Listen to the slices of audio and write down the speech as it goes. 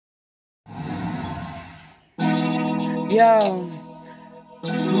Yo,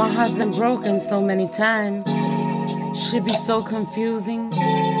 my heart's been broken so many times. Should be so confusing,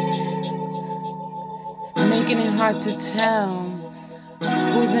 making it hard to tell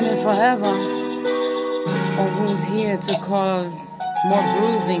who's in it forever or who's here to cause more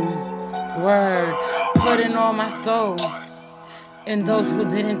bruising. Word, putting all my soul in those who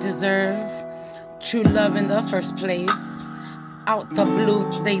didn't deserve true love in the first place. Out the blue,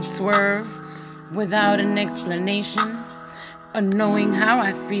 they swerve without an explanation or knowing how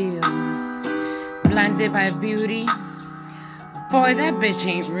I feel. Blinded by beauty, boy, that bitch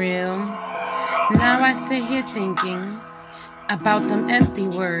ain't real. Now I sit here thinking about them empty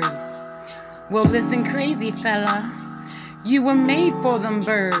words. Well, listen, crazy fella, you were made for them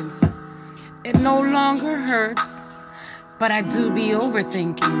birds. It no longer hurts, but I do be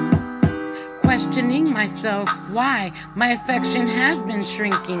overthinking, questioning myself why my affection has been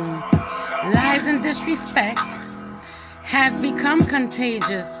shrinking. Lies and disrespect has become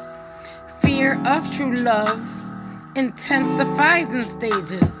contagious. Fear of true love intensifies in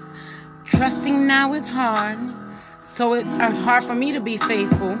stages. Trusting now is hard, so it's hard for me to be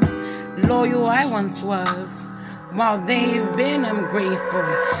faithful. Loyal I once was, while they've been ungrateful.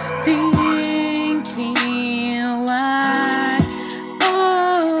 Thinking why,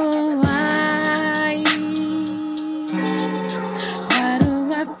 oh why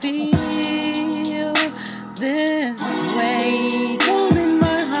do I feel this way? Cold in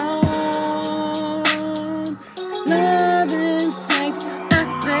my heart, love and sex I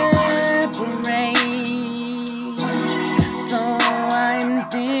separate. So I'm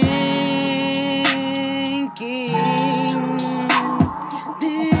thinking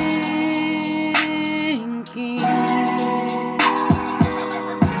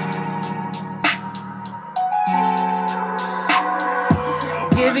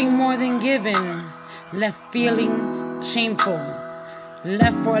giving more than given, left feeling shameful,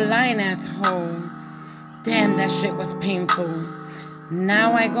 left for a lying asshole. Damn, that shit was painful.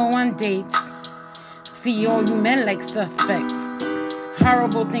 Now I go on dates, see all you men like suspects.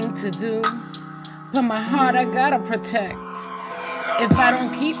 Horrible thing to do, but my heart I gotta protect. If I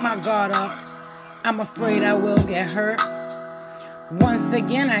don't keep my guard up, I'm afraid I will get hurt. Once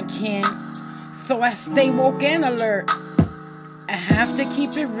again I can't, so I stay woke and alert. I have to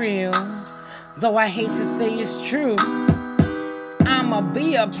keep it real, though I hate to say it's true. I'ma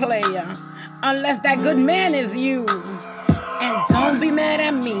be a player, unless that good man is you. And don't be mad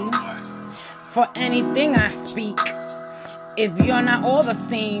at me for anything I speak. If you're not all the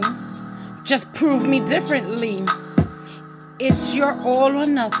same, just prove me differently. It's your all or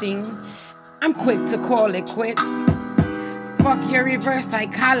nothing, I'm quick to call it quits. Fuck your reverse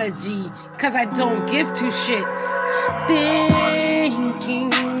psychology, cause I don't give two shits.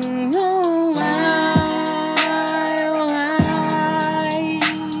 Thinking, oh why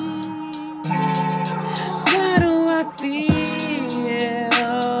do I feel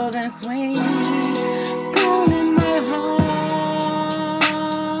this way? Cold in my heart,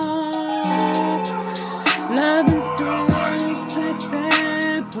 love and sex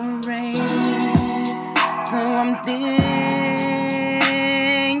I separate. So I'm thinking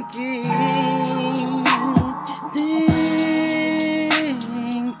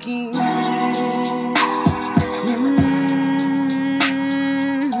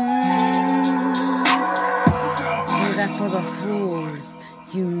for the fools,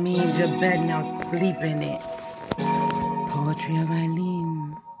 you made your bed, now sleep in it. Poetry of Eileen.